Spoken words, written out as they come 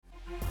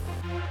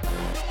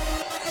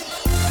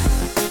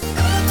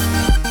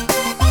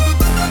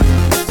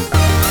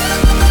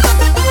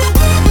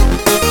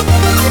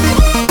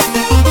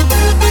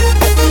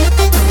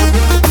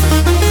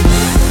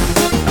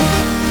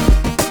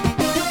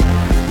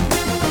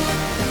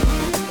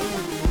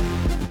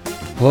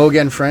Hello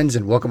again, friends,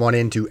 and welcome on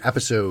into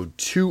episode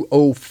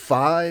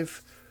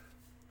 205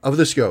 of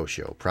The SCO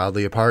Show,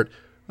 proudly a part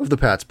of the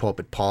Pat's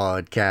Pulpit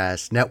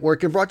Podcast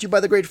Network and brought to you by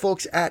the great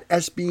folks at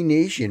SB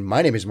Nation.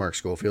 My name is Mark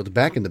Schofield,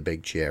 back in the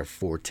big chair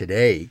for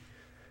today,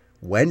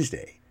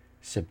 Wednesday,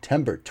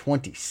 September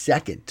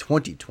 22nd,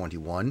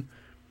 2021.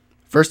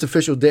 First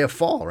official day of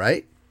fall,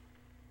 right?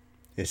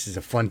 This is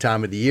a fun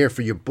time of the year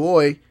for your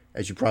boy.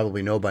 As you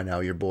probably know by now,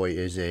 your boy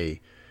is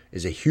a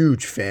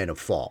huge fan of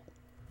fall.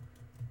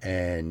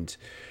 And,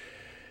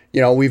 you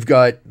know, we've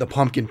got the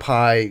pumpkin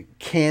pie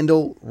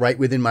candle right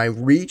within my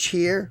reach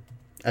here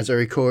as I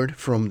record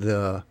from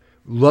the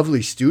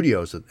lovely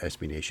studios that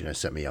SB Nation has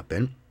set me up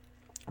in.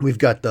 We've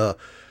got the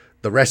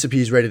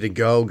recipes ready to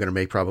go. Going to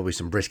make probably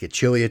some brisket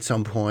chili at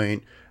some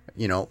point.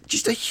 You know,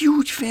 just a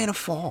huge fan of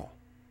fall.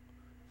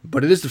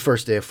 But it is the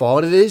first day of fall,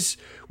 and it is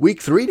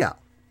week 3 now.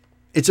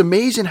 It's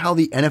amazing how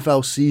the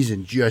NFL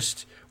season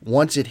just,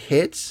 once it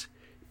hits,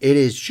 it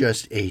is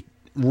just a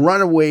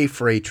runaway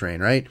freight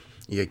train, right?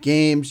 You get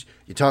games,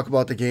 you talk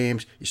about the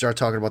games, you start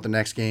talking about the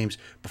next games.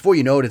 Before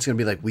you know it, it's going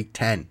to be like week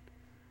 10.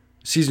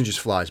 The season just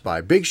flies by.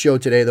 Big show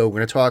today, though. We're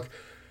going to talk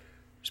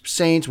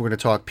Saints. We're going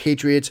to talk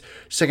Patriots.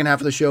 Second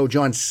half of the show,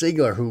 John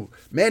Sigler, who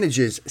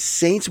manages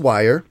Saints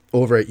Wire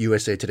over at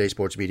USA Today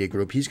Sports Media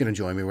Group. He's going to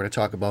join me. We're going to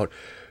talk about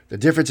the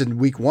difference in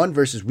week 1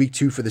 versus week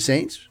 2 for the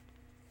Saints.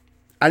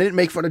 I didn't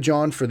make fun of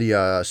John for the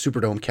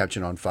Superdome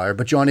catching on fire,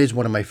 but John is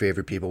one of my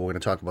favorite people. We're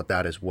going to talk about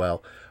that as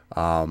well.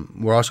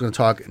 We're also going to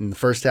talk in the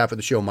first half of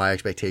the show my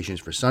expectations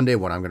for Sunday,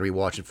 what I'm going to be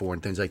watching for,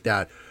 and things like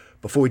that.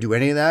 Before we do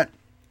any of that,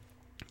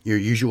 your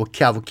usual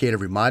cavalcade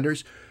of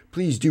reminders,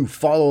 please do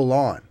follow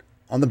along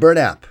on the Bird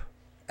app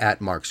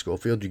at Mark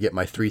Schofield. You get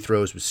my 3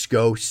 Throws with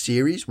SCO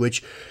series,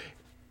 which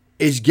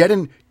is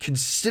getting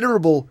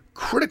considerable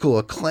critical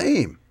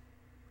acclaim.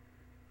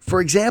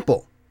 For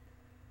example,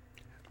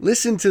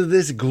 listen to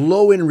this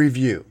glowing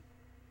review.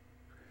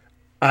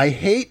 I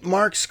hate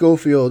Mark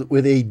Schofield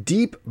with a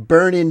deep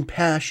burn-in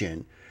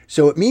passion,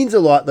 so it means a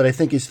lot that I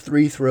think his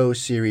 3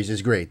 Throws series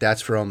is great.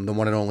 That's from the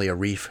one and only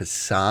Arif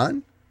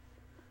Hassan.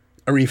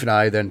 Arif and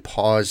I then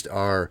paused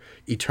our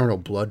eternal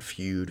blood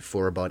feud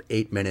for about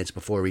 8 minutes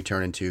before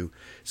returning to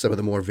some of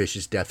the more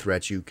vicious death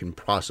threats you can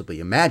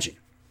possibly imagine.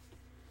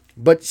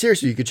 But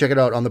seriously, you can check it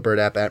out on the Bird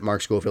app at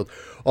Mark Schofield.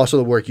 Also,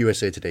 the work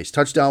USA Today's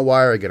Touchdown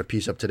Wire. I got a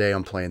piece up today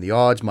on playing the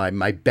odds.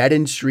 My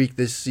betting streak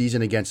this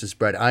season against the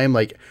spread. I am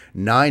like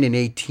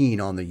 9-18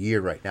 on the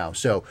year right now.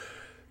 So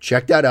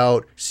check that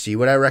out. See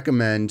what I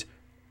recommend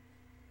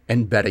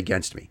and bet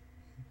against me.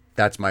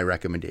 That's my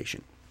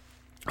recommendation.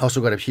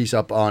 Also got a piece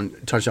up on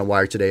Touchdown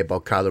Wire today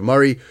about Kyler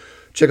Murray.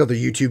 Check out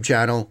the YouTube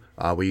channel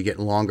where you get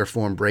longer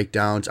form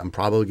breakdowns. I'm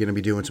probably going to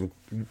be doing some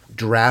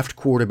draft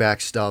quarterback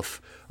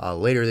stuff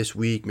later this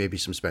week. Maybe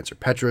some Spencer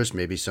Petras,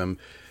 maybe some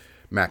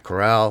Matt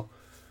Corral.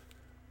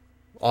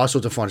 All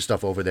sorts of fun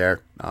stuff over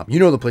there. You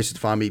know the places to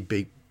find me: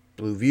 Big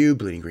Blue View,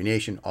 Bleeding Green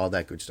Nation, all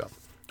that good stuff.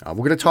 We're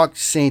going to talk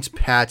Saints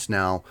Pats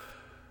now.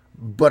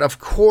 But of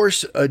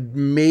course, a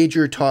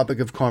major topic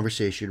of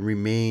conversation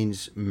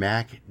remains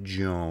Mac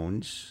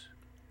Jones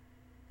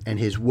and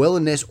his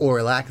willingness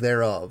or lack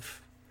thereof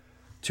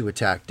to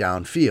attack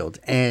downfield.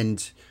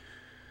 And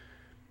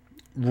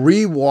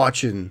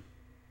rewatching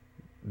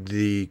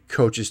the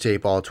coach's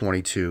tape all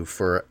 22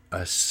 for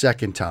a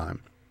second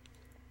time,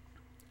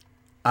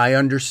 I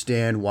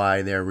understand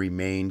why there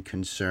remain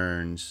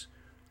concerns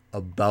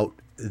about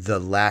the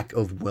lack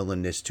of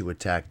willingness to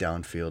attack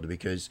downfield,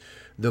 because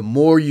the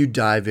more you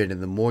dive in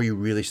and the more you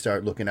really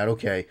start looking at,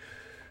 okay,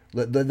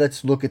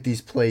 let's look at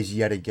these plays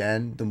yet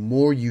again, the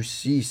more you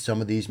see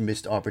some of these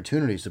missed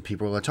opportunities that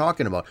people are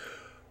talking about.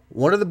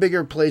 One of the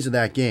bigger plays of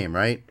that game,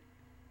 right?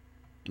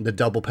 The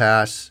double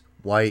pass,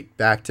 White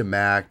back to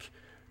Mac,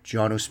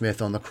 Jonnu Smith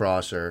on the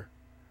crosser.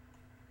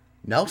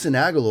 Nelson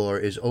Aguilar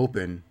is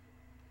open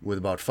with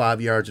about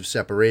 5 yards of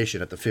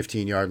separation at the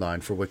 15-yard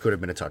line for what could have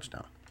been a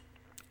touchdown.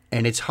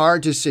 And it's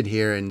hard to sit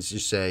here and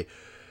just say,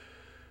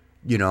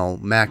 you know,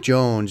 Mac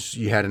Jones,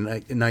 you had a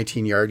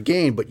 19-yard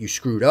gain, but you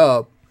screwed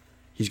up.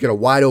 He's got a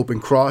wide-open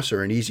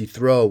crosser, an easy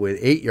throw with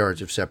 8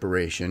 yards of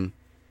separation.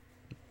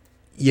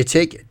 You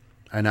take it.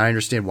 And I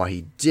understand why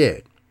he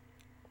did.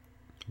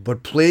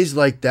 But plays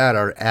like that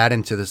are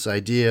adding to this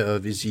idea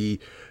of, is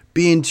he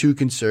being too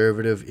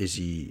conservative? Is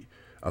he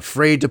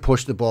afraid to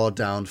push the ball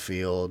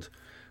downfield?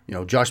 You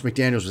know, Josh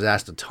McDaniels was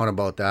asked a ton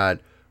about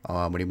that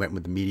when he went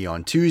with the media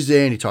on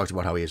Tuesday, and he talked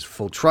about how he has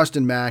full trust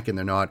in Mac, and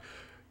they're not,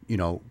 you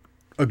know,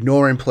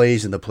 ignoring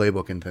plays in the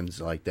playbook and things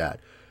like that.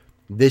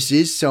 This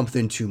is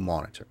something to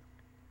monitor.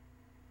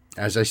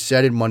 As I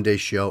said in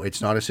Monday's show,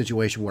 it's not a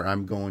situation where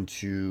I'm going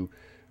to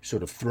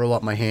sort of throw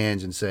up my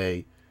hands and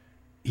say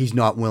he's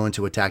not willing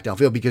to attack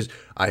downfield, because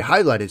I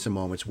highlighted some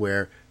moments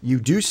where you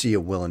do see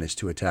a willingness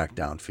to attack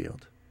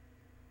downfield.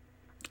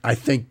 I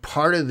think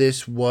part of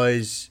this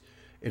was,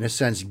 in a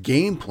sense,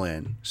 game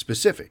plan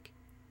specific.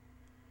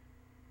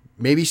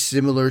 Maybe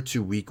similar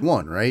to week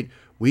 1, right?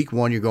 Week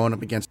 1, you're going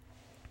up against,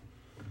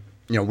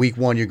 week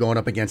 1, you're going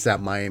up against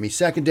that Miami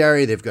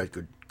secondary. They've got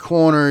good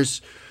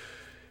corners.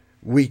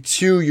 Week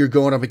 2, you're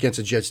going up against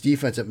a Jets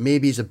defense that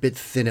maybe is a bit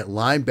thin at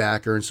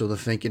linebacker, and so the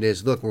thinking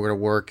is, look, we're going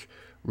to work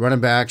running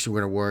backs,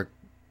 we're going to work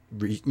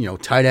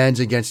tight ends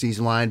against these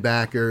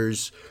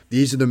linebackers.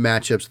 These are the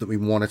matchups that we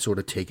want to sort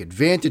of take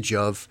advantage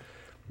of.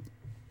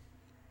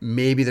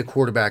 Maybe the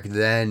quarterback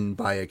then,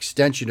 by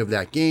extension of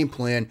that game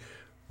plan,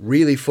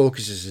 really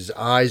focuses his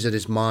eyes and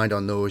his mind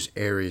on those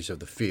areas of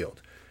the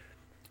field.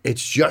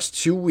 It's just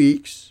 2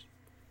 weeks.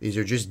 These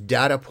are just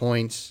data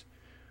points.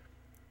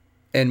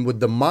 And with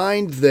the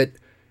mind that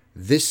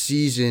this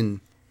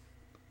season,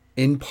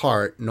 in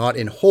part, not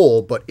in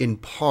whole, but in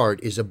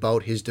part, is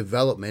about his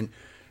development,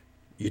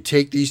 you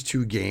take these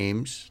 2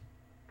 games,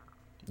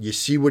 you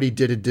see what he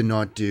did and did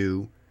not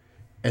do,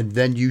 and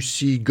then you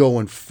see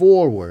going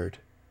forward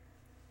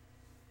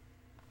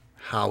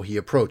how he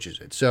approaches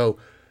it. So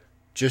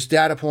just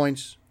data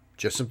points,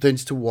 just some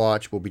things to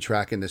watch. We'll be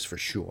tracking this for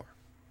sure.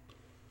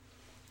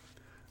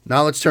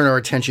 Now let's turn our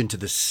attention to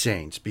the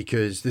Saints,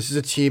 because this is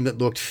a team that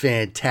looked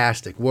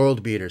fantastic.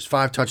 World beaters.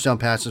 5 touchdown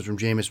passes from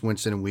Jameis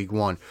Winston in week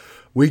 1.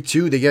 Week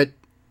 2, they get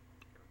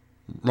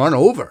run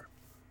over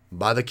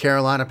by the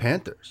Carolina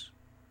Panthers.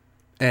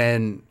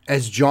 And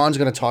as John's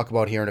going to talk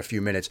about here in a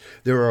few minutes,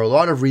 there are a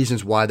lot of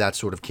reasons why that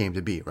sort of came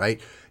to be, right?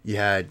 You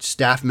had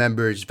staff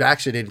members,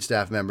 vaccinated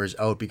staff members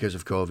out because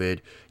of COVID.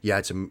 You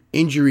had some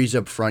injuries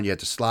up front. You had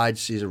to slide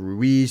Cesar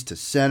Ruiz to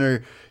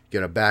center. You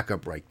got a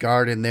backup right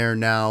guard in there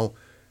now.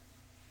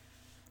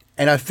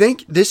 And I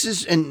think this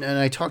is, and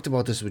I talked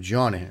about this with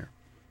John here,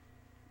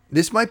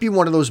 this might be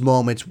one of those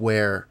moments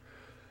where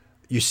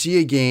you see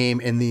a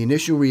game and the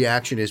initial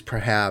reaction is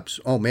perhaps,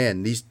 oh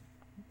man, these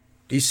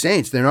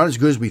Saints, they're not as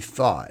good as we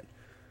thought.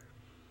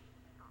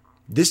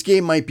 This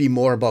game might be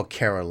more about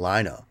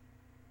Carolina.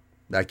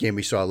 That game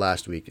we saw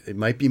last week. It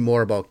might be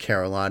more about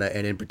Carolina,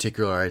 and in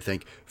particular, I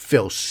think,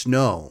 Phil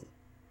Snow,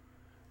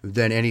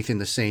 than anything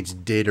the Saints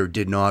did or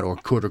did not or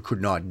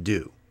could not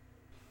do.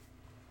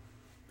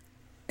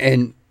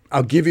 And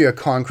I'll give you a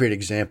concrete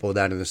example of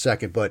that in a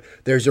second, but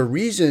there's a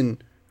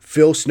reason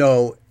Phil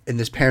Snow and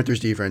this Panthers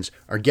defense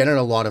are getting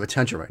a lot of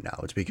attention right now.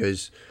 It's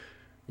because,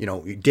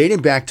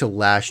 dating back to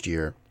last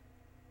year,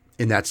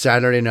 in that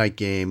Saturday night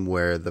game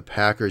where the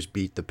Packers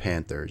beat the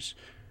Panthers,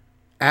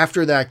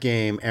 after that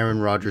game,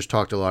 Aaron Rodgers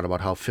talked a lot about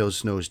how Phil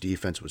Snow's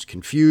defense was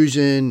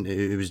confusing.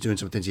 It was doing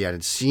some things he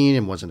hadn't seen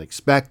and wasn't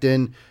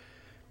expecting.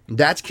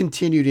 That's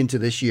continued into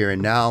this year,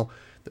 and now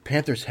the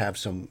Panthers have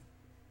some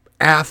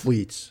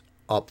athletes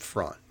up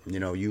front.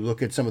 You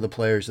look at some of the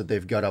players that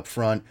they've got up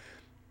front,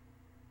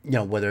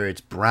 whether it's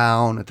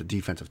Brown at the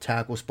defensive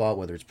tackle spot,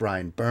 whether it's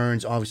Brian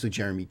Burns, obviously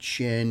Jeremy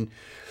Chin,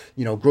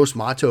 Gross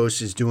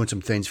Matos is doing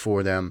some things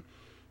for them.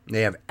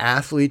 They have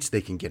athletes.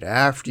 They can get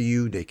after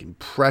you. They can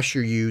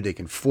pressure you. They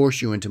can force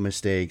you into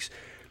mistakes.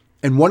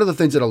 And one of the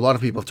things that a lot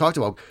of people have talked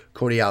about,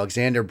 Cody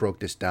Alexander broke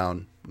this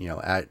down,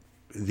 at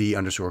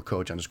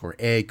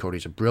 _coach_A.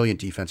 Cody's a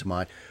brilliant defensive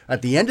mind.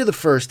 At the end of the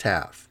first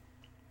half,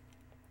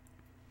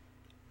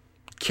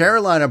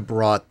 Carolina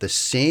brought the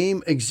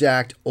same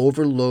exact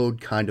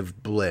overload kind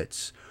of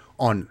blitz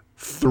on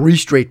 3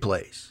 straight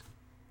plays.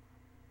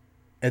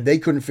 And they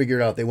couldn't figure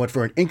it out. They went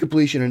for an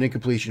incompletion, an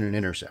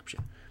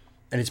interception.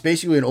 And it's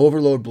basically an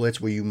overload blitz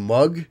where you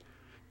mug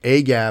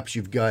A-gaps.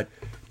 You've got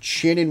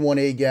Chin in one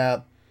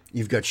A-gap.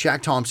 You've got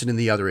Shaq Thompson in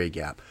the other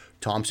A-gap.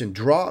 Thompson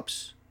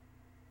drops.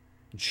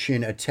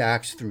 Chin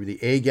attacks through the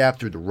A-gap,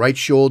 through the right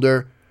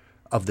shoulder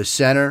of the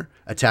center,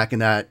 attacking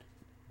that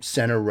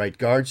center right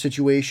guard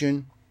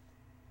situation.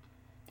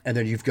 And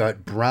then you've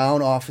got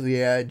Brown off of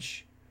the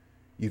edge.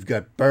 You've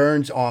got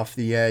Burns off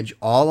the edge,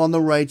 all on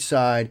the right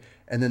side.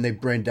 And then they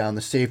bring down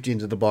the safety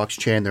into the box,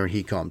 Chandler, and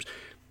he comes.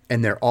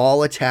 And they're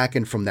all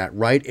attacking from that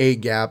right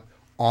A-gap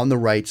on the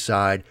right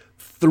side.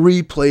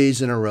 3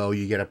 plays in a row.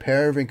 You get a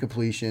pair of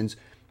incompletions,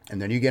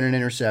 and then you get an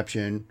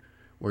interception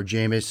where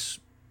Jameis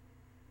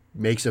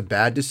makes a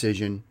bad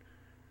decision,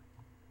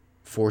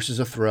 forces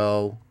a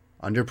throw,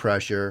 under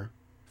pressure,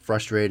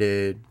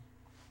 frustrated,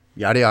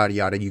 yada, yada,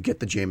 yada. You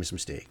get the Jameis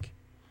mistake.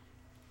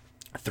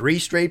 3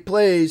 straight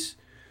plays.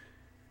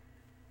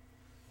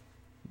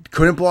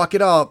 Couldn't block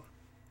it up,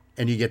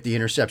 and you get the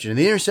interception. And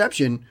the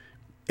interception,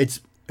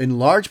 in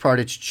large part,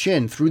 it's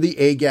Chin through the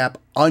A-gap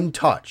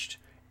untouched.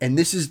 And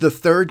this is the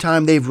 3rd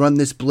time they've run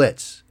this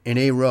blitz in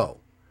a row.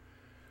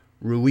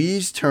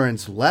 Ruiz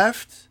turns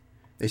left.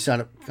 They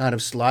kind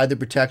of slide the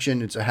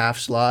protection. It's a half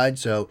slide.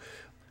 So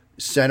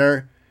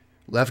center,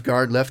 left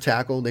guard, left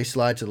tackle, they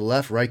slide to the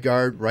left. Right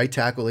guard, right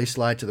tackle, they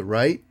slide to the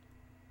right.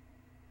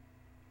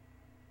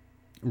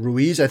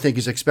 Ruiz, I think,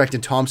 is expecting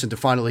Thompson to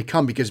finally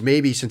come because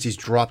maybe since he's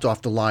dropped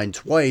off the line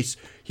twice,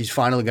 he's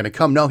finally going to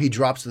come. No, he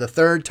drops to the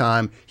 3rd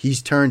time.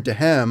 He's turned to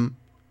him.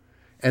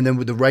 And then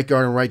with the right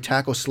guard and right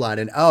tackle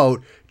sliding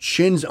out,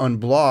 Chin's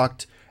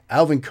unblocked.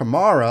 Alvin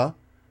Kamara,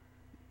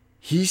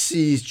 he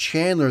sees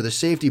Chandler, the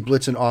safety,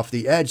 blitzing off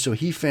the edge, so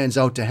he fans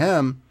out to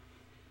him.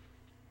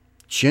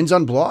 Chin's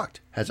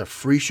unblocked, has a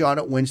free shot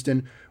at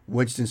Winston.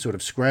 Winston sort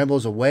of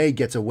scrambles away,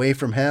 gets away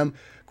from him.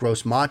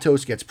 Gross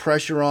Matos gets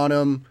pressure on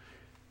him.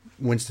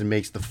 Winston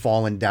makes the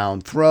fallen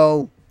down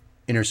throw,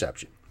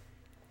 interception.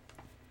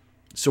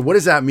 So what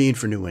does that mean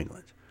for New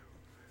England?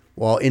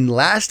 Well, in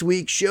last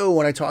week's show,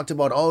 when I talked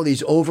about all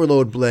these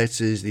overload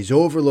blitzes, these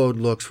overload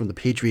looks from the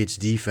Patriots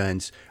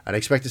defense, I'd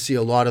expect to see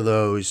a lot of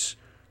those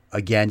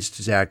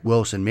against Zach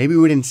Wilson. Maybe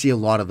we didn't see a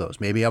lot of those.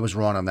 Maybe I was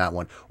wrong on that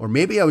one. Or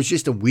maybe I was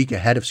just a week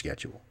ahead of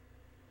schedule.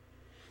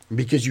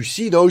 Because you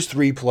see those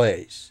 3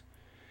 plays,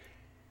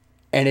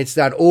 and it's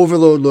that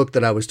overload look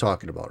that I was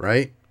talking about,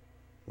 right?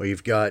 Where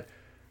you've got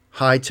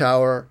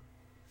Hightower,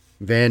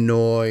 Van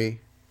Noy,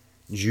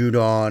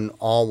 Judon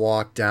all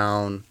walk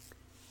down.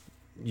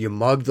 You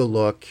mug the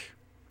look,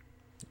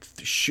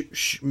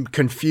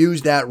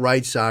 confuse that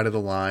right side of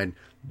the line.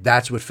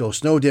 That's what Phil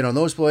Snow did on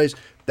those plays.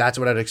 That's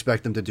what I'd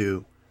expect him to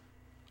do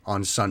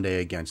on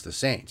Sunday against the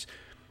Saints.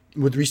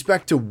 With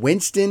respect to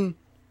Winston,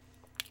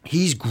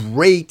 he's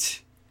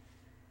great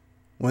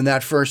when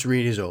that first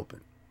read is open.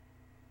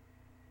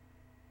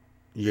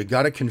 You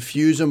got to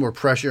confuse him or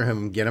pressure him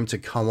and get him to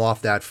come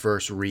off that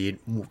first read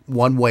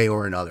one way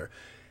or another.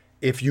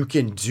 If you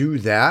can do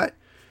that,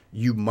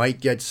 you might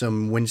get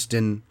some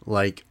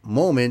Winston-like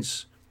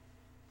moments,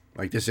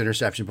 like this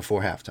interception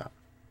before halftime.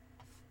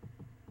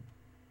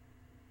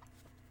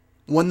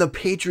 When the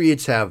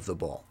Patriots have the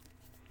ball,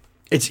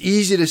 it's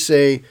easy to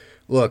say,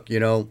 look,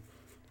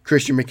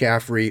 Christian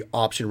McCaffrey,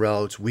 option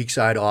routes, weak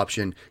side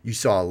option. You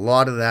saw a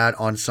lot of that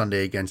on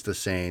Sunday against the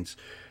Saints,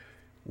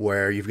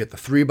 where you've got the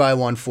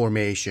 3-by-1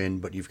 formation,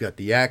 but you've got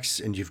the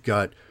X and you've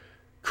got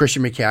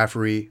Christian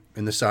McCaffrey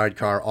in the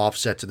sidecar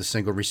offset to the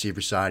single receiver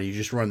side. You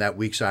just run that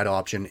weak side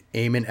option,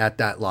 aiming at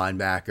that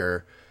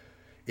linebacker.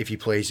 If he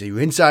plays you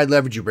inside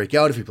leverage, you break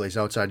out. If he plays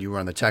outside, you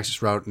run the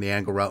Texas route and the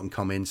angle route and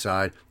come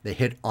inside. They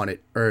hit on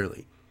it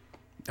early.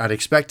 I'd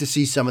expect to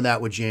see some of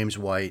that with James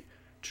White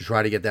to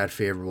try to get that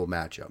favorable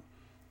matchup.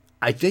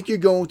 I think you're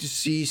going to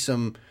see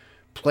some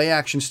play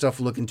action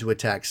stuff looking to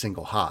attack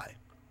single high.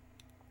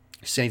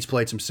 Saints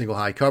played some single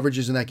high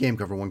coverages in that game,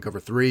 cover 1, cover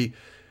 3.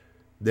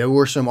 There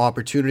were some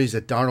opportunities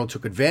that Darnold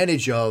took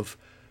advantage of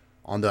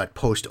on that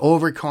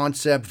post-over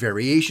concept,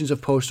 variations of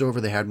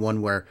post-over. They had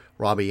one where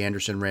Robbie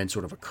Anderson ran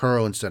sort of a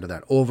curl instead of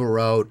that over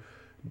route.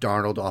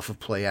 Darnold off of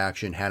play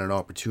action had an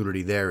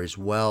opportunity there as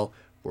well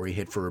where he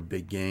hit for a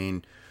big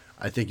gain.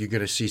 I think you're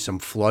going to see some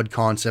flood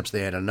concepts.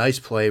 They had a nice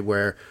play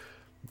where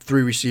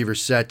 3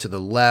 receivers set to the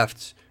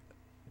left,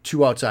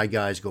 2 outside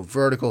guys go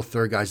vertical,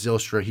 third guy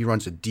Zylstra, he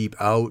runs a deep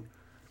out,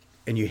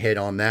 and you hit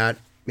on that.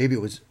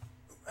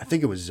 I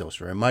think it was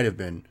Zylstra. It might have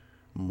been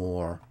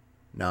more.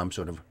 Now I'm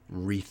sort of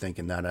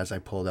rethinking that as I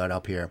pull that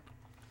up here.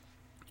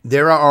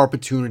 There are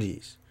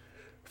opportunities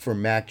for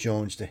Mac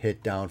Jones to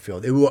hit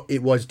downfield.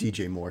 It was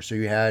DJ Moore. So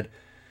you had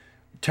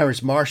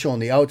Terrace Marshall on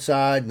the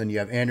outside, and then you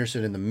have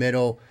Anderson in the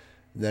middle.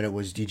 Then it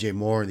was DJ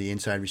Moore, the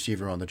inside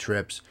receiver on the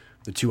trips.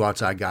 The 2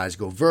 outside guys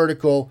go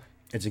vertical.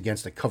 It's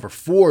against a cover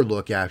 4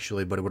 look,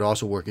 actually, but it would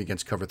also work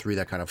against cover 3,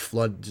 that kind of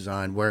flood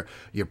design where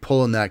you're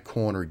pulling that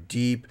corner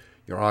deep.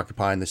 You're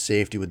occupying the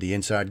safety with the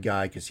inside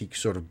guy because he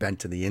sort of bent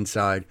to the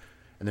inside.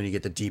 And then you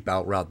get the deep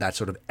out route, that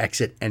sort of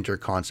exit-enter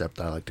concept,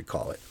 I like to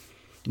call it.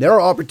 There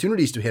are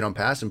opportunities to hit on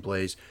passing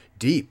plays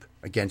deep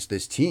against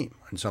this team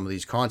and some of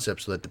these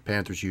concepts that the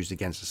Panthers used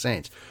against the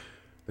Saints.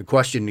 The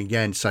question,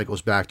 again,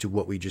 cycles back to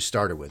what we just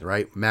started with,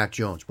 right? Mac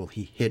Jones, will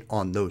he hit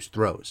on those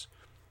throws?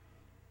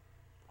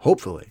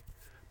 Hopefully,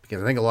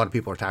 because I think a lot of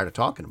people are tired of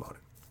talking about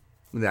it.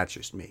 That's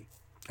just me.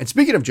 And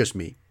speaking of just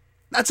me,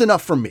 that's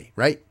enough from me,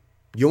 right?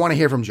 You want to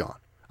hear from John.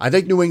 I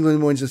think New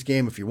England wins this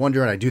game. If you're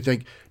wondering, I do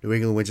think New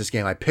England wins this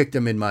game. I picked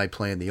them in my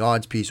playing the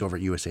odds piece over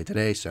at USA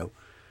Today, so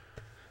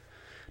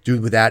do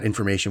with that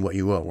information what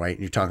you will, right?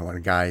 You're talking about a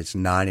guy that's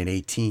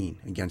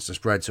 9-18 against the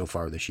spread so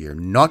far this year.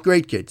 Not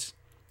great, kids.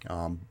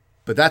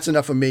 But that's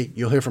enough of me.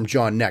 You'll hear from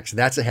John next.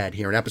 That's ahead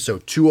here in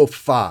episode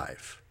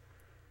 205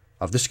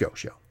 of The SCO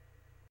Show.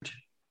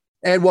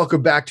 And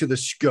welcome back to The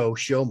SCO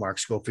Show. Mark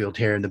Schofield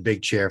here in the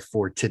big chair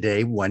for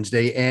today,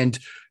 Wednesday. And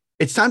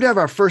it's time to have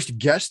our first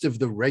guest of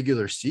the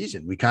regular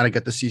season. We kind of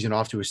got the season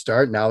off to a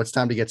start. Now it's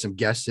time to get some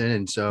guests in.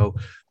 And so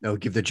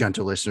give the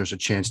gentle listeners a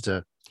chance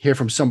to hear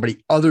from somebody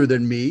other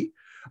than me.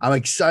 I'm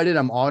excited.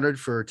 I'm honored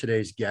for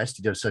today's guest.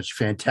 He does such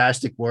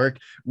fantastic work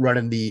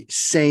running the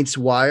Saints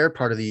Wire,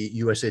 part of the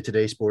USA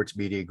Today Sports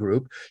Media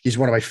Group. He's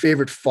one of my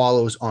favorite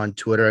follows on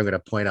Twitter. I'm going to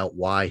point out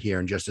why here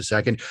in just a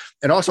second.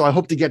 And also, I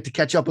hope to get to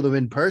catch up with him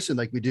in person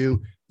like we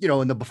do,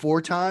 in the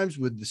before times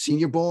with the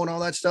Senior Bowl and all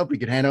that stuff. We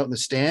could hang out in the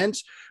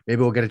stands.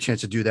 Maybe we'll get a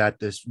chance to do that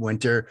this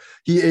winter.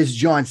 He is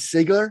John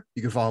Sigler.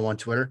 You can follow him on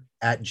Twitter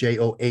at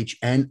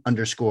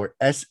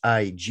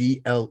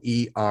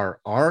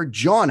JOHN_SIGLERR.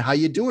 John, how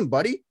you doing,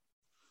 buddy?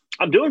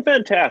 I'm doing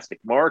fantastic,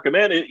 Mark.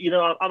 Man,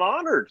 I'm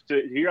honored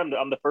to hear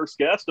I'm the first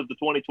guest of the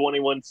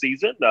 2021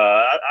 season.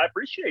 I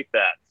appreciate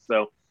that.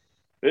 So,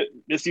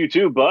 miss you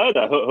too, bud.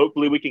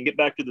 Hopefully we can get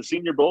back to the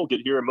Senior Bowl,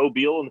 get here in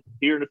Mobile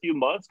here in a few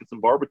months, get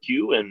some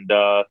barbecue. And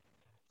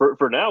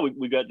for now,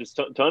 we got just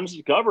tons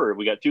to cover.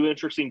 We got 2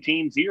 interesting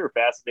teams here,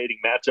 fascinating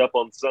matchup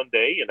on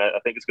Sunday, and I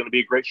think it's going to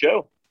be a great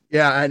show.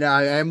 Yeah, and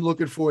I am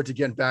looking forward to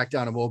getting back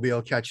down to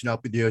Mobile, catching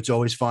up with you. It's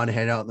always fun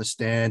hanging out in the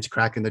stands,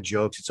 cracking the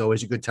jokes. It's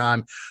always a good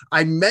time.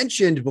 I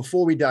mentioned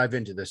before we dive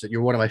into this that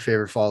you're one of my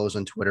favorite followers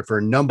on Twitter for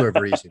a number of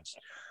reasons.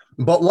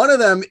 But one of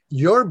them,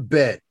 your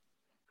bit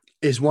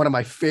is one of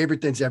my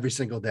favorite things every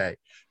single day.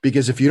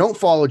 Because if you don't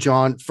follow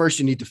John, first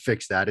you need to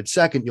fix that. And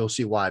second, you'll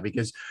see why.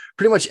 Because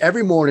pretty much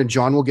every morning,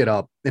 John will get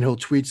up and he'll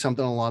tweet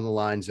something along the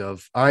lines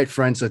of, "All right,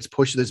 friends, let's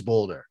push this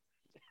boulder."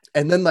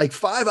 And then like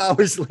 5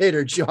 hours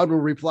later, John will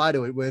reply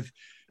to it with,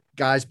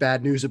 "Guys,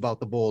 bad news about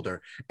the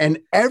boulder." And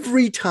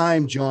every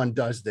time John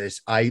does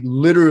this, I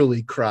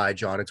literally cry,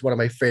 John. It's one of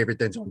my favorite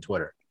things on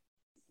Twitter.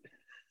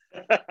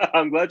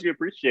 I'm glad you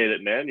appreciate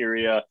it, man.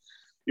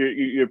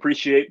 You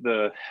appreciate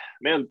the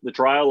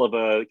trial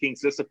of King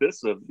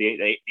Sisyphus, of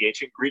the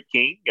ancient Greek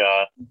king.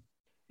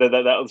 That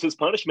was his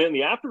punishment in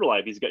the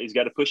afterlife. He's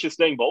got to push this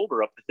dang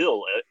boulder up the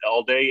hill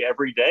all day,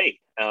 every day.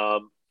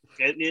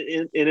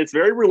 And it's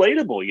very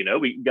relatable.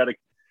 We got to,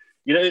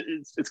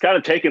 it's kind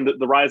of taken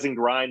the rising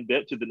grind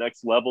bit to the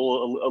next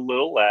level a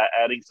little,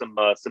 adding some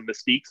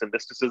mystique, some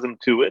mysticism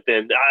to it,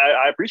 and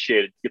I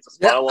appreciate it. Gets a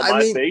smile on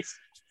my face,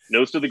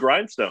 nose to the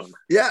grindstone.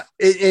 Yeah,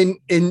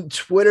 in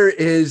Twitter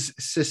is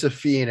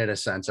Sisyphean in a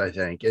sense. I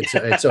think it's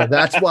so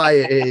that's why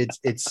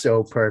it's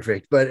so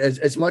perfect. But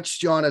as much,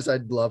 John, as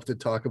I'd love to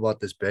talk about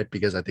this bit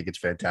because I think it's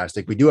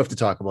fantastic, we do have to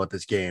talk about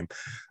this game.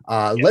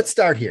 Let's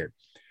start here.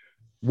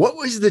 What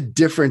was the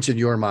difference in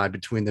your mind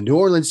between the New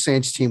Orleans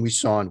Saints team we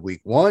saw in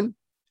week 1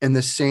 and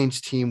the Saints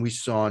team we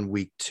saw in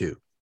week 2?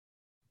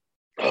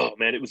 Oh,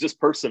 man, it was just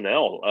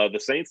personnel. The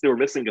Saints, they were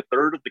missing a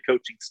third of the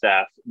coaching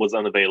staff was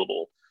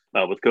unavailable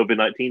with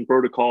COVID-19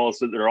 protocols.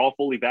 So they're all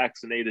fully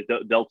vaccinated.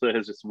 Delta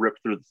has just ripped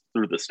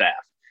through the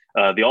staff.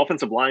 The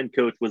offensive line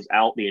coach was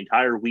out the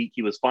entire week.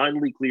 He was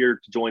finally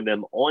cleared to join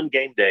them on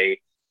game day.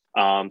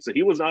 So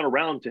he was not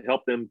around to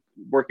help them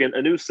work in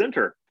a new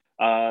center.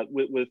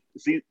 With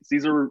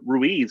Cesar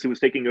Ruiz, who was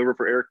taking over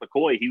for Eric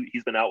McCoy.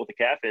 He's been out with a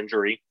calf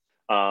injury.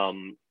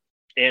 And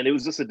it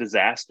was just a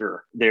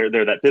disaster there.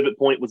 That pivot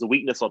point was a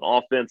weakness on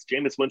offense.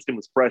 Jameis Winston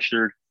was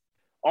pressured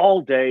all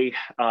day.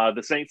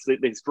 The Saints,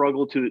 they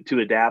struggled to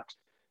adapt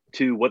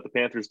to what the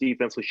Panthers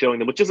defense was showing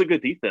them, which is a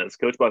good defense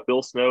coached by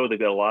Phil Snow.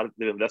 They've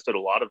invested a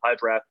lot of high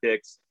draft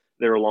picks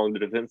there along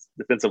the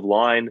defensive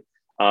line.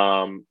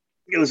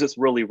 It was just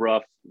really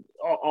rough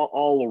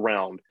all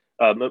around.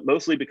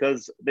 Mostly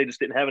because they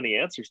just didn't have any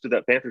answers to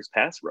that Panthers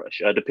pass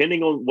rush.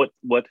 Depending on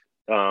what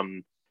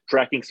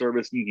tracking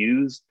service you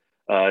use,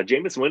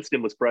 Jameis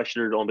Winston was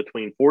pressured on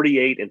between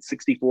 48 and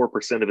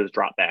 64% of his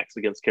dropbacks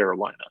against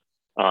Carolina.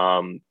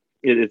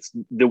 It's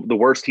the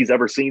worst he's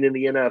ever seen in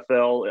the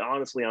NFL.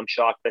 Honestly, I'm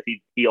shocked that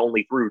he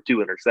only threw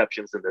 2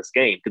 interceptions in this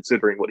game,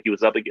 considering what he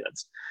was up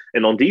against.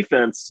 And on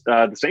defense,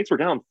 the Saints were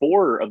down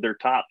 4 of their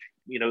top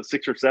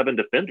 6 or 7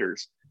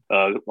 defenders.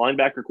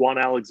 Linebacker Quan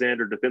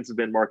Alexander, defensive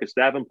end Marcus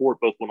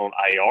Davenport, both went on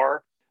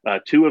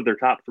IR. 2 of their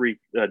top 3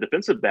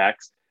 defensive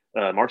backs,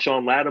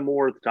 Marshawn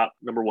Lattimore, the top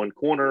number 1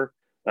 corner,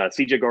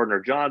 CJ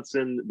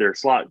Gardner-Johnson, their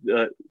slot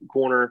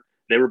corner,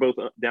 they were both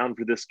down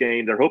for this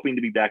game. They're hoping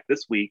to be back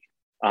this week.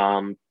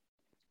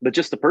 But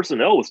just the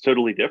personnel was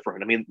totally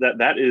different. I mean,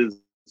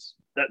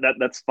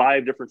 that's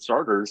 5 different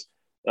starters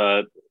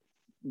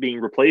being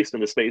replaced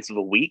in the space of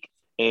a week.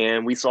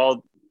 And we saw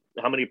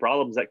how many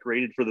problems that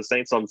created for the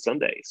Saints on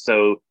Sunday.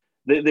 So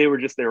they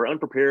were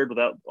unprepared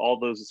without all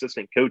those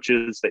assistant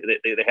coaches.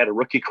 They had a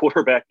rookie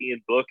quarterback,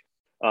 Ian Book,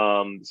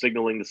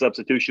 signaling the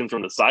substitution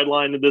from the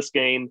sideline of this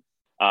game.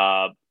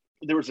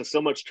 There was just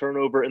so much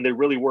turnover, and they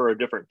really were a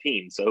different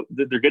team. So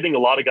they're getting a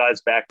lot of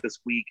guys back this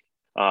week,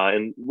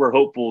 and we're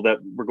hopeful that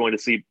we're going to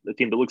see a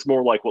team that looks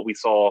more like what we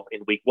saw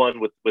in week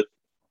 1 with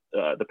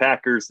the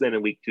Packers, then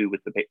in week 2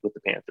 with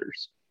the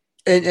Panthers.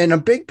 And a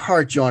big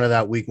part, John, of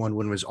that week 1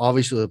 win was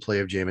obviously the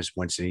play of Jameis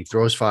Winston. He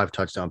throws 5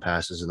 touchdown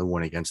passes in the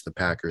win against the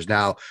Packers.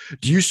 Now,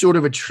 do you sort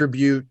of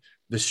attribute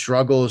the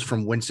struggles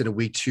from Winston in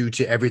week 2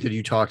 to everything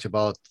you talked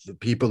about, the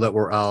people that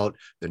were out,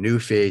 the new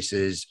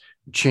faces,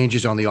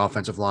 changes on the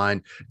offensive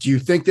line? Do you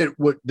think that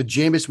what the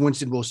Jameis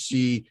Winston will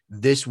see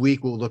this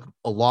week will look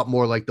a lot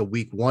more like the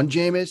week 1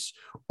 Jameis,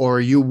 or are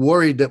you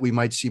worried that we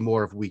might see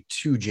more of week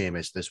 2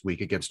 Jameis this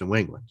week against New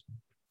England?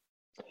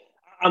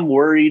 I'm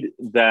worried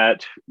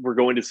that we're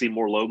going to see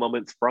more low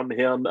moments from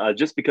him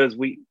just because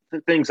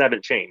things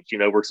haven't changed.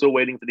 We're still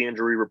waiting for the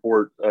injury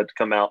report to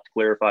come out to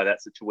clarify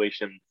that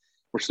situation.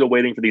 We're still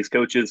waiting for these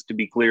coaches to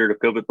be cleared of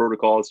COVID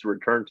protocols to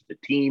return to the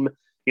team.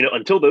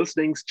 Until those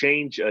things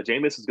change,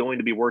 Jameis is going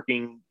to be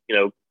working,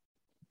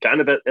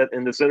 kind of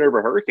in the center of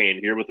a hurricane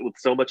here with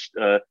so much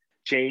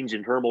change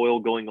and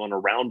turmoil going on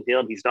around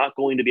him. He's not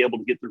going to be able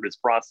to get through his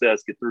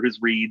process, get through his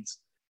reads,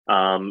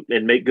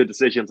 and make good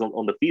decisions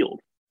on the field.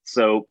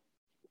 So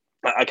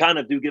I kind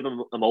of do give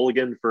him a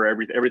mulligan for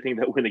everything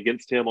that went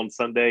against him on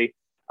Sunday.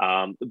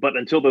 But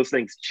until those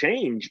things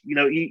change,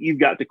 you've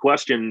got to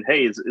question,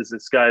 hey, is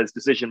this guy's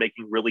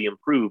decision-making really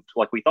improved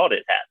like we thought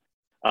it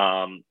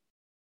had?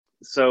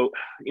 So,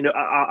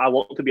 I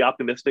want to be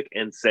optimistic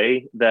and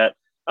say that,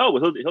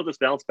 he'll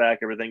just bounce back.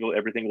 Everything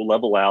will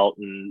level out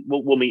and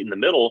we'll meet in the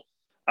middle.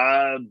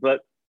 But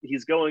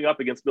he's going up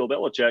against Bill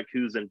Belichick,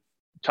 whose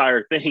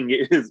entire thing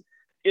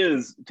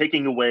is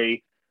taking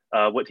away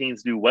what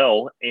teams do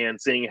well and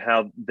seeing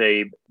how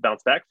they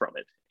bounce back from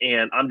it.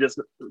 And I'm just,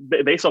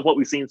 based off what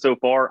we've seen so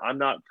far, I'm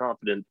not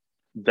confident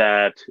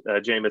that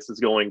Jameis is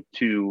going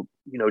to,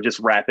 just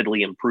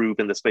rapidly improve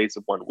in the space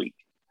of 1 week.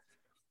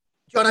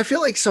 John, I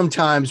feel like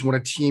sometimes when a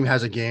team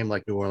has a game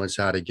like New Orleans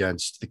had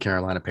against the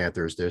Carolina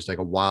Panthers, there's like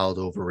a wild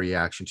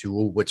overreaction to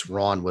what's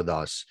wrong with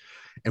us.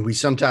 And we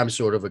sometimes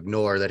sort of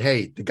ignore that,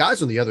 hey, the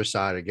guys on the other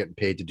side are getting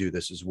paid to do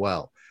this as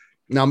well.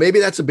 Now, maybe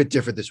that's a bit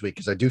different this week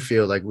because I do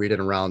feel like reading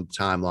around the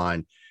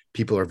timeline,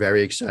 people are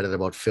very excited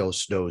about Phil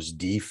Snow's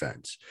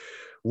defense.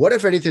 What,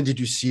 if anything, did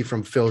you see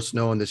from Phil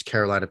Snow and this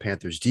Carolina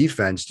Panthers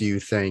defense do you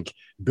think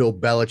Bill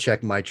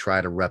Belichick might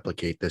try to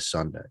replicate this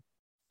Sunday?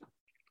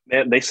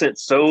 Man, they sent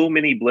so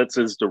many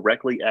blitzes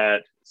directly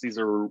at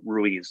Cesar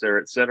Ruiz there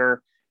at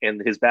center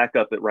and his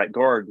backup at right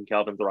guard,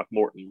 Calvin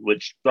Throckmorton,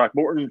 which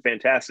Throckmorton,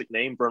 fantastic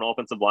name for an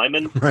offensive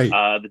lineman. Right.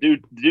 The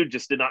dude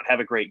just did not have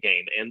a great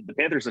game. And the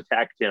Panthers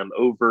attacked him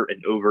over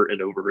and over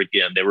and over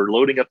again. They were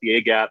loading up the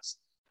A gaps,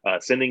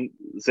 sending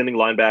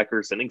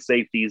linebackers, sending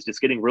safeties, just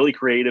getting really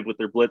creative with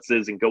their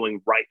blitzes and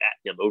going right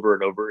at him over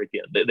and over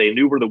again. They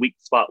knew where the weak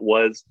spot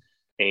was,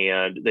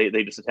 and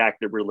they just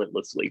attacked it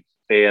relentlessly.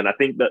 And I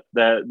think that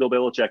Bill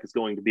Belichick is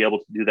going to be able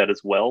to do that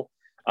as well.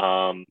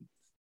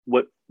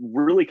 What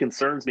really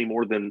concerns me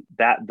more than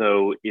that,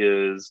 though,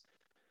 is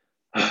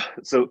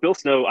so Phil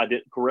Snow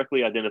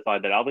correctly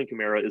identified that Alvin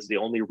Kamara is the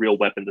only real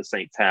weapon the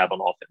Saints have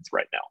on offense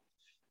right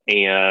now.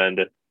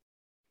 And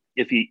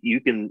if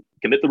you can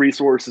commit the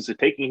resources to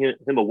taking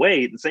him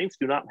away, the Saints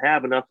do not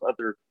have enough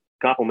other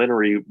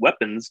complementary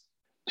weapons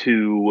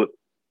to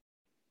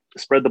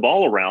spread the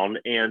ball around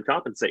and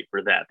compensate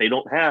for that. They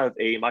don't have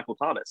a Michael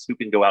Thomas who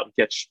can go out and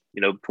catch,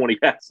 20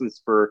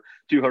 passes for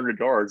 200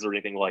 yards or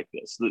anything like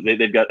this.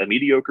 They've got a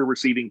mediocre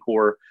receiving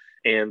core,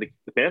 and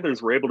the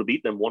Panthers were able to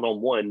beat them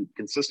one-on-one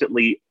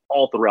consistently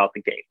all throughout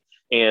the game.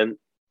 And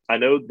I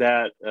know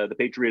that the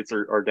Patriots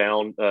are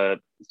down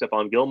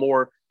Stephon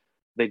Gilmore.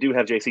 They do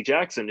have J.C.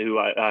 Jackson, who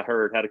I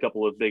heard had a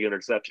couple of big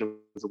interceptions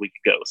a week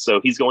ago.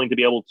 So he's going to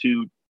be able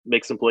to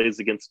make some plays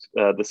against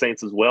the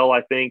Saints as well,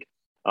 I think.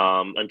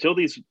 Until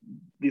these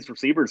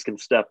receivers can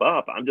step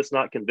up, I'm just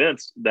not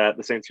convinced that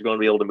the Saints are going to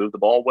be able to move the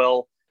ball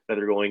well, that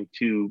they're going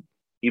to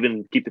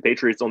even keep the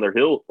Patriots on their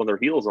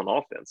heels on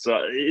offense. So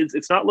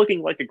it's not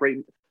looking like a great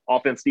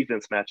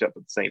offense-defense matchup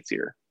with the Saints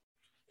here.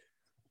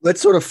 Let's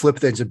sort of flip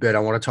things a bit. I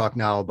want to talk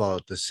now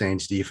about the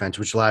Saints defense,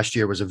 which last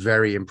year was a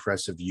very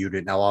impressive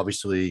unit. Now,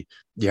 obviously,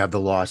 you have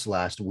the loss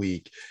last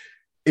week.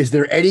 Is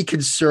there any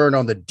concern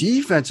on the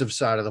defensive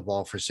side of the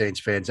ball for Saints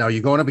fans? Now,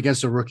 you're going up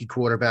against a rookie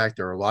quarterback.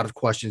 There are a lot of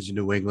questions in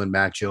New England.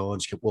 Mac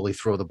Jones, will he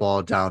throw the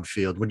ball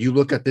downfield? When you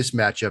look at this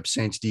matchup,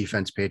 Saints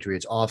defense,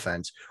 Patriots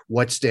offense,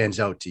 what stands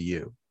out to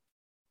you?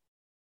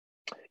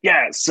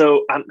 Yeah,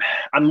 so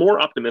I'm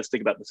more optimistic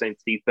about the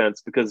Saints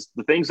defense because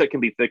the things that can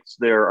be fixed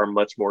there are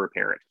much more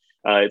apparent.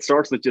 It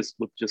starts with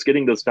just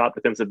getting those top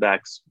defensive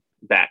backs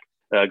back.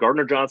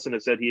 Gardner Johnson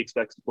has said he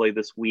expects to play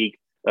this week.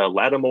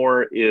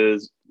 Lattimore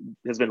has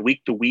been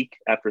week to week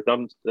after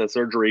thumb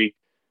surgery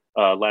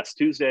last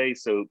Tuesday,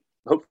 so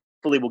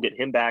hopefully we'll get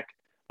him back.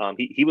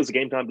 He was a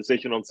game time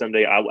decision on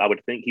Sunday. I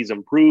would think he's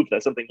improved.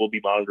 That's something we'll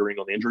be monitoring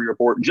on the injury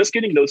report. Just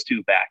getting those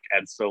two back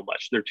adds so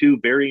much. They're two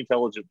very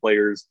intelligent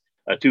players,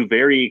 two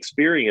very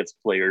experienced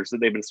players that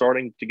they've been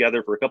starting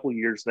together for a couple of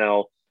years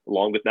now,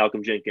 along with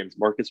Malcolm Jenkins,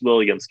 Marcus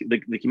Williams.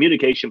 The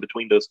communication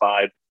between those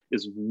five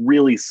is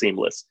really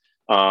seamless.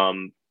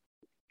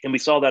 And we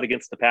saw that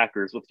against the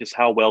Packers with just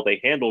how well they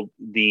handled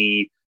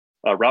the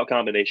route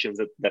combinations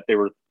that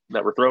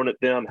were thrown at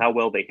them, how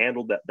well they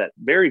handled that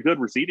very good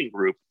receiving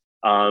group.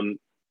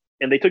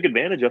 And they took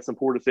advantage of some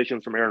poor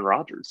decisions from Aaron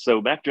Rodgers.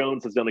 So Mac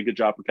Jones has done a good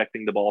job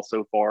protecting the ball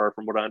so far,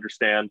 from what I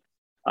understand.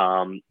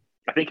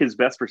 I think his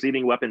best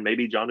receiving weapon may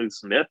be Jonnu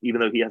Smith, even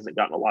though he hasn't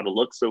gotten a lot of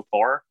looks so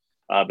far.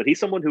 But he's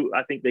someone who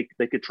I think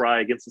they could try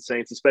against the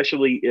Saints,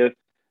 especially if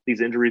these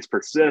injuries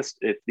persist,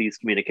 if these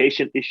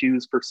communication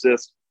issues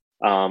persist.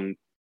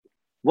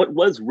 What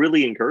was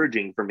really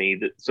encouraging for me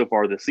so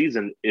far this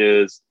season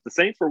is the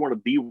Saints were one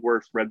of the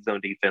worst red zone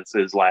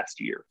defenses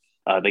last year.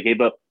 They gave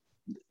up.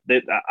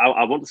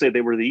 I want to say they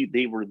were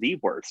the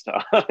worst.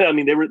 I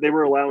mean, they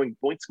were allowing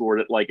points scored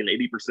at like an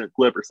 80%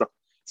 clip or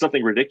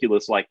something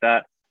ridiculous like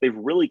that. They've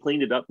really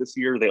cleaned it up this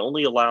year. They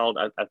only allowed,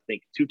 I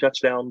think, 2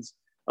 touchdowns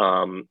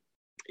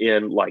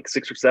in like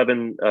 6 or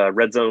 7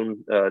 red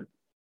zone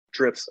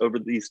trips over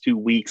these 2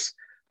 weeks.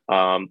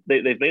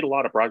 They've made a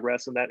lot of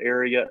progress in that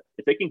area.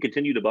 If they can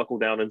continue to buckle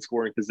down in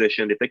scoring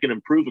position, if they can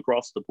improve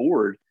across the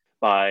board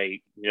by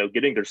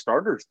getting their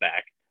starters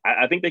back,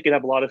 I think they could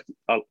have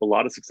a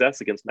lot of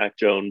success against Mac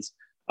Jones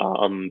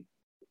and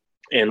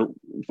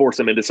force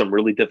him into some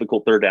really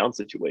difficult third down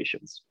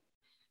situations.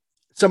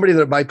 Somebody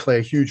that might play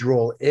a huge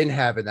role in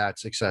having that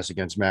success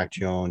against Mac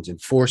Jones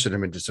and forcing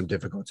him into some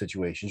difficult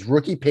situations.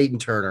 Rookie Peyton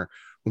Turner,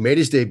 who made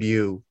his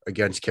debut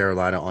against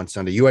Carolina on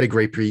Sunday. You had a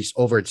great piece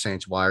over at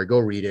Saints Wire. Go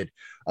read it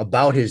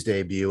about his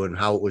debut and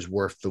how it was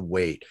worth the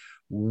wait.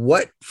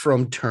 What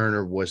from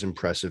Turner was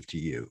impressive to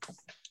you?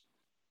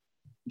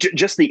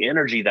 Just the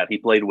energy that he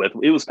played with,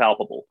 it was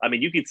palpable. I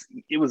mean,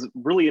 it was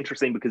really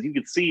interesting because you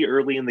could see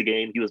early in the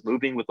game he was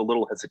moving with a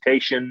little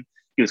hesitation.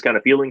 He was kind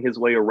of feeling his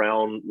way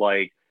around,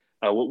 like,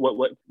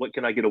 what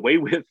can I get away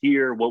with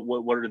here?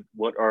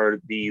 What are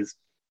these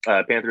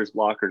Panthers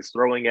blockers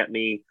throwing at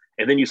me?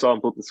 And then you saw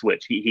him flip the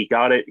switch. He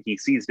got it, he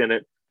seized in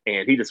it,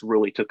 and he just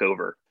really took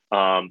over.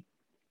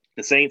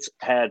 The Saints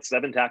had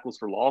 7 tackles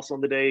for loss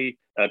on the day.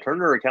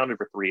 Turner accounted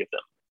for 3 of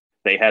them.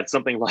 They had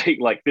something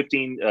like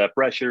 15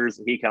 pressures,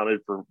 and he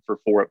accounted for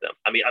 4 of them.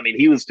 I mean,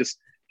 he was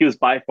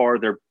by far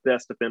their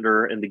best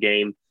defender in the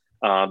game,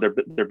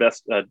 their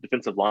best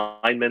defensive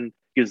lineman.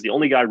 He was the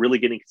only guy really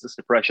getting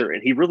consistent pressure,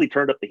 and he really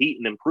turned up the heat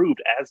and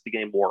improved as the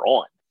game wore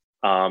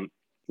on.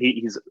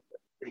 He's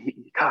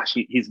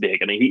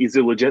big. I mean, he's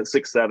a legit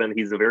 6'7".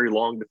 He's a very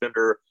long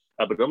defender.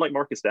 But unlike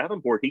Marcus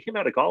Davenport, he came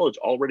out of college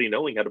already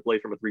knowing how to play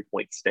from a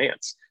 3-point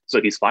stance.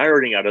 So he's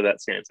firing out of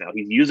that stance now.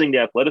 He's using the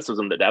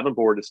athleticism that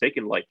Davenport has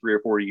taken like 3 or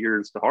 4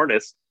 years to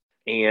harness,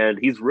 and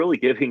he's really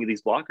giving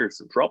these blockers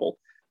some trouble.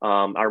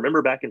 I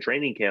remember back in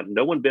training camp,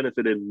 no one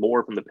benefited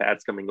more from the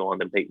pads coming on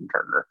than Peyton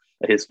Turner.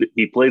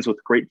 He plays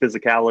with great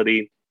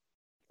physicality.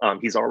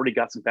 He's already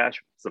got some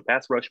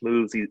pass rush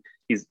moves.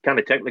 He's kind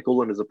of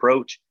technical in his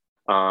approach.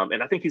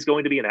 And I think he's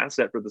going to be an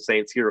asset for the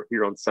Saints here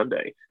on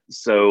Sunday.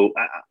 So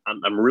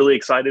I'm really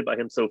excited by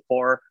him so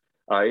far.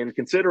 And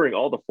considering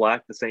all the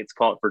flack the Saints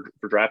caught for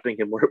drafting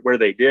him where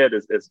they did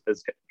is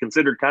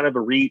considered kind of a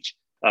reach.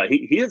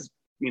 He is,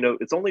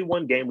 it's only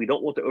one game. We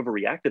don't want to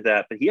overreact to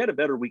that, but he had a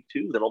better week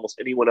 2 than almost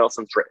anyone else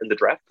in the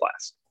draft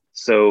class.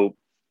 So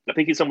I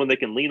think he's someone they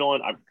can lean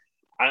on.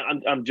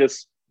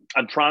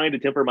 I'm trying to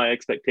temper my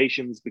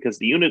expectations because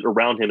the unit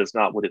around him is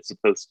not what it's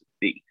supposed to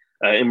be.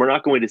 And we're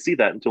not going to see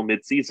that until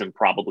midseason,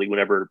 probably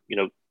whenever,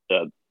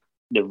 the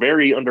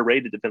very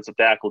underrated defensive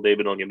tackle,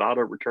 David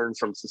Onyemata, returns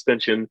from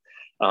suspension.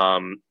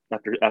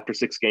 After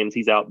 6 games,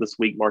 he's out this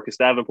week. Marcus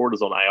Davenport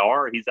is on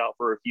IR. He's out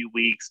for a few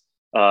weeks.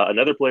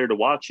 Another player to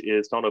watch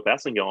is Tano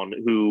Passignon,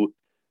 who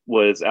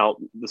was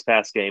out this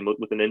past game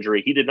with an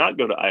injury. He did not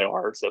go to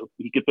IR, so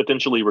he could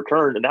potentially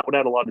return, and that would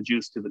add a lot of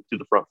juice to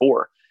the front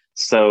 4.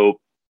 So,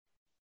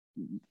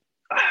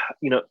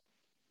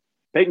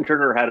 Peyton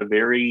Turner had a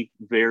very,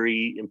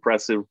 very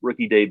impressive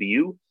rookie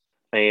debut,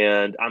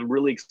 and I'm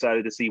really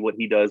excited to see what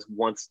he does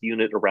once the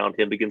unit around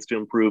him begins to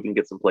improve and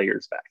get some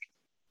players back.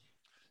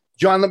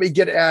 John, let me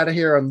get out of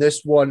here on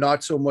this one.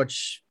 Not so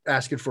much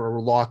asking for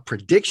a lock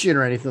prediction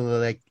or anything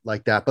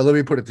like that, but let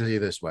me put it to you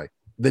this way.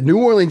 The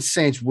New Orleans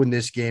Saints win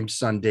this game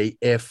Sunday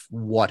if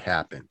what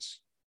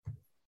happens?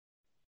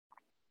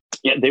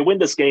 Yeah, they win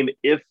this game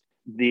if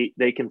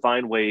they can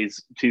find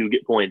ways to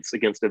get points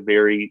against a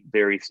very,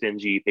 very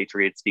stingy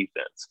Patriots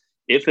defense.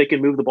 If they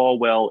can move the ball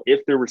well,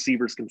 if their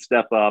receivers can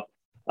step up,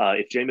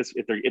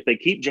 if they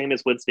keep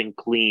Jameis Winston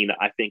clean,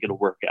 I think it'll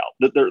work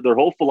out. Their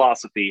whole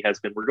philosophy has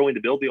been, we're going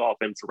to build the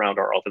offense around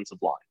our offensive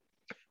line.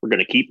 We're going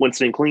to keep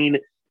Winston clean,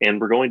 and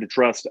we're going to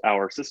trust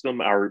our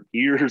system, our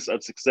years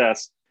of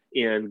success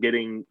in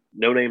getting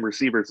no-name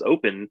receivers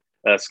open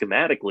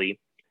schematically,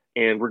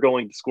 and we're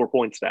going to score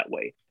points that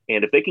way.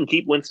 And if they can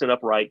keep Winston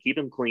upright, keep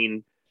him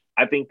clean,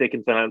 I think they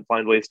can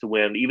find ways to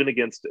win, even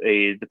against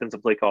a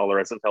defensive play caller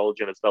as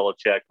intelligent as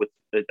Belichick, with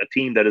a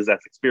team that is as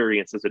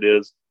experienced as it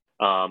is.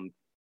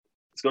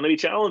 It's going to be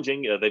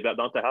challenging. They've got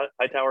Dante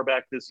Hightower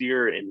back this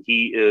year, and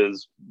he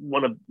is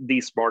one of the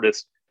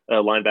smartest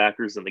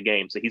linebackers in the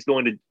game. So he's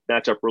going to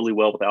match up really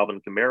well with Alvin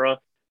Kamara,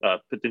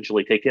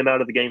 potentially take him out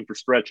of the game for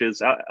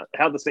stretches.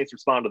 How the Saints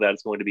respond to that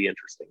is going to be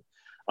interesting.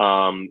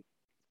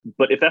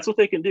 But if that's what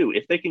they can do,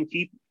 if they can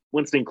keep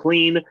Winston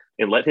clean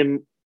and let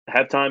him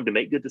have time to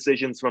make good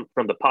decisions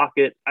from the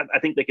pocket, I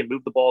think they can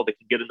move the ball. They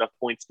can get enough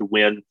points to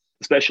win,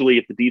 especially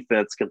if the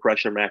defense can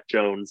pressure Mac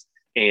Jones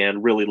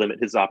and really limit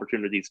his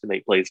opportunities to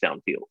make plays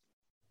downfield.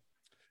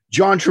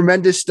 John,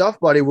 tremendous stuff,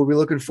 buddy. We'll be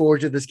looking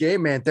forward to this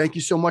game, man. Thank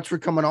you so much for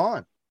coming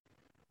on.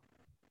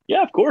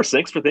 Yeah, of course.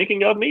 Thanks for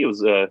thinking of me. It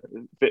was a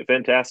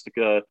fantastic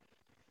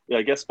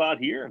guest spot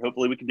here, and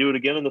hopefully we can do it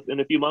again in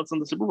a few months in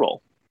the Super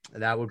Bowl.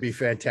 That would be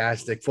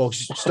fantastic.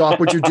 Folks, stop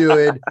what you're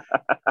doing.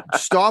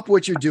 Stop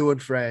what you're doing,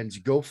 friends.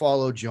 Go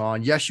follow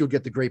John. Yes, you'll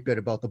get the great bit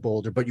about the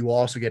Boulder, but you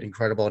also get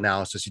incredible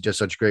analysis. He does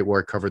such great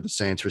work, covered the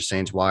Saints for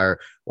Saints Wire,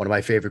 one of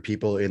my favorite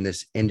people in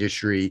this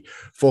industry.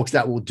 Folks,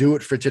 that will do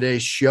it for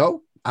today's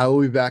show. I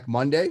will be back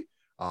Monday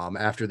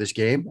after this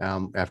game,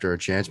 after a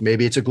chance.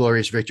 Maybe it's a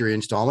glorious victory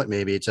installment.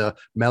 Maybe it's a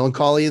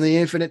melancholy and the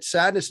infinite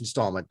sadness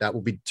installment. That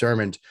will be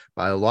determined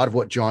by a lot of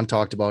what John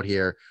talked about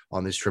here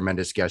on this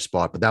tremendous guest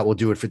spot. But that will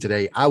do it for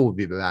today. I will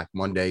be back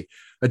Monday.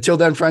 Until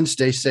then, friends,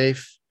 stay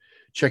safe.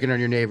 Checking on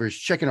your neighbors,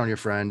 checking on your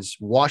friends,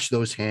 wash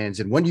those hands.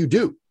 And when you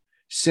do,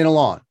 sin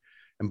along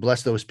and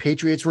bless those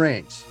Patriots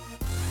reigns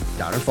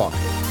down in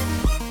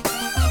Foxborough.